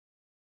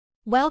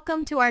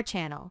Welcome to our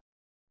channel.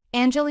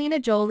 Angelina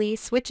Jolie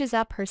switches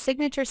up her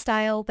signature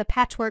style, the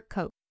patchwork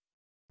coat.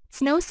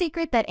 It's no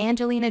secret that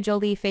Angelina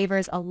Jolie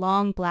favors a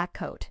long black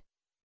coat.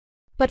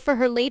 But for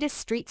her latest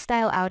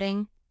street-style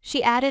outing,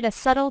 she added a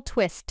subtle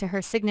twist to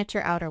her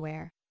signature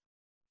outerwear.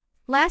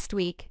 Last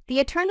week,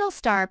 the Eternal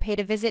Star paid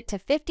a visit to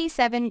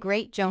 57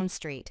 Great Jones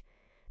Street,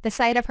 the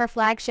site of her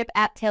flagship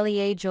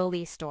Atelier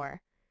Jolie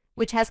store,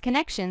 which has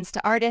connections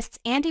to artists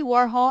Andy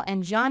Warhol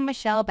and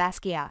Jean-Michel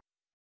Basquiat.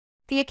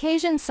 The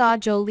occasion saw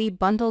Jolie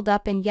bundled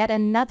up in yet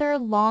another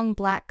long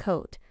black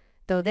coat,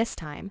 though this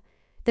time,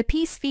 the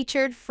piece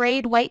featured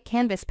frayed white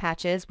canvas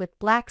patches with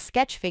black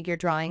sketch figure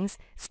drawings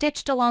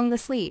stitched along the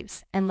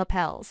sleeves and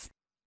lapels.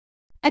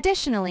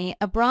 Additionally,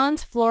 a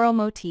bronze floral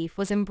motif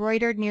was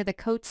embroidered near the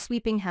coat's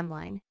sweeping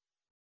hemline.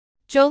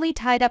 Jolie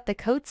tied up the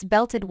coat's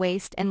belted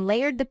waist and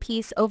layered the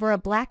piece over a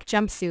black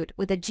jumpsuit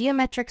with a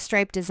geometric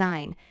stripe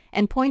design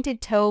and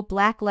pointed-toe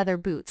black leather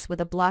boots with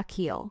a block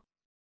heel.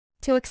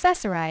 To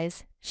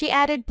accessorize, she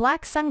added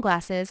black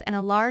sunglasses and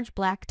a large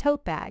black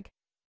tote bag.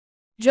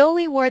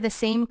 Jolie wore the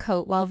same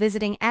coat while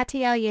visiting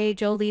Atelier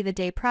Jolie the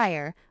day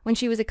prior, when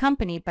she was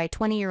accompanied by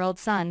 20-year-old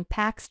son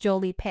Pax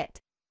Jolie Pitt.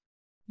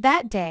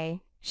 That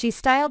day, she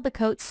styled the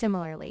coat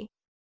similarly.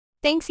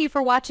 Thanks you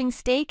for watching.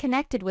 Stay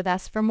connected with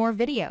us for more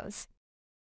videos.